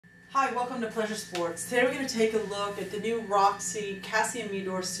Hi, welcome to Pleasure Sports. Today we're going to take a look at the new Roxy Kassia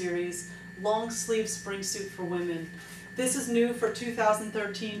Meador series long sleeve spring suit for women. This is new for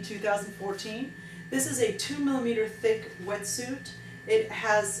 2013-2014. This is a 2mm thick wetsuit. It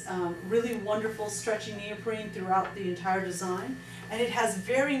has really wonderful stretchy neoprene throughout the entire design, and it has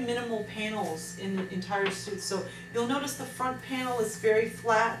very minimal panels in the entire suit. So you'll notice the front panel is very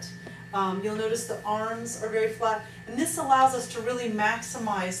flat. You'll notice the arms are very flat, and this allows us to really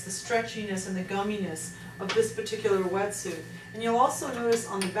maximize the stretchiness and the gumminess of this particular wetsuit. And you'll also notice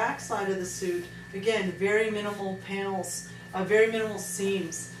on the back side of the suit, again, very minimal panels, very minimal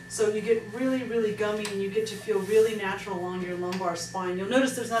seams. So you get really, really gummy, and you get to feel really natural along your lumbar spine. You'll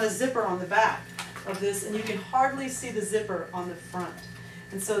notice there's not a zipper on the back of this, and you can hardly see the zipper on the front.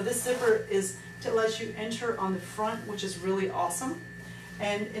 And so this zipper is to let you enter on the front, which is really awesome.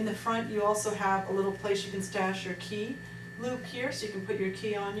 And in the front you also have a little place you can stash your key loop here, so you can put your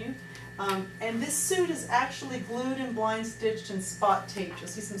key on you. And this suit is actually glued and blind stitched and spot taped. You'll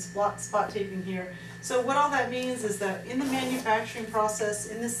see some spot taping here. So what all that means is that in the manufacturing process,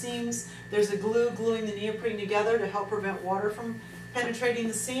 in the seams, there's a glue gluing the neoprene together to help prevent water from penetrating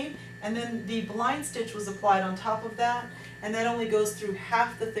the seam. And then the blind stitch was applied on top of that, and that only goes through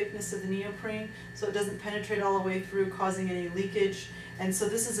half the thickness of the neoprene, so it doesn't penetrate all the way through, causing any leakage. And so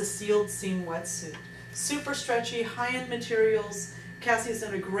this is a sealed seam wetsuit. Super stretchy, high-end materials. Kassia's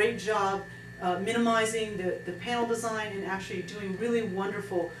done a great job minimizing the panel design and actually doing really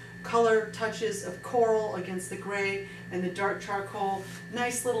wonderful color touches of coral against the gray and the dark charcoal.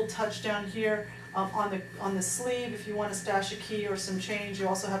 Nice little touch down here on the sleeve if you want to stash a key or some change. You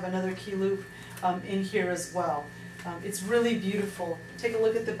also have another key loop in here as well. It's really beautiful. Take a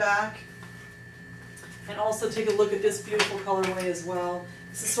look at the back. And also take a look at this beautiful colorway as well.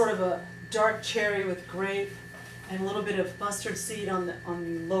 This is sort of a dark cherry with grape and a little bit of mustard seed on the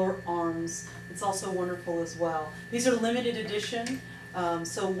lower arms. It's also wonderful as well. These are limited edition,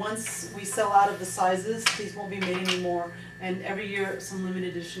 so once we sell out of the sizes, these won't be made anymore, and every year some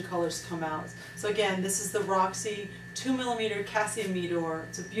limited edition colors come out. So again, this is the Roxy 2mm Kassia Meador.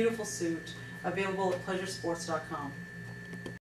 It's a beautiful suit, available at PleasureSports.com.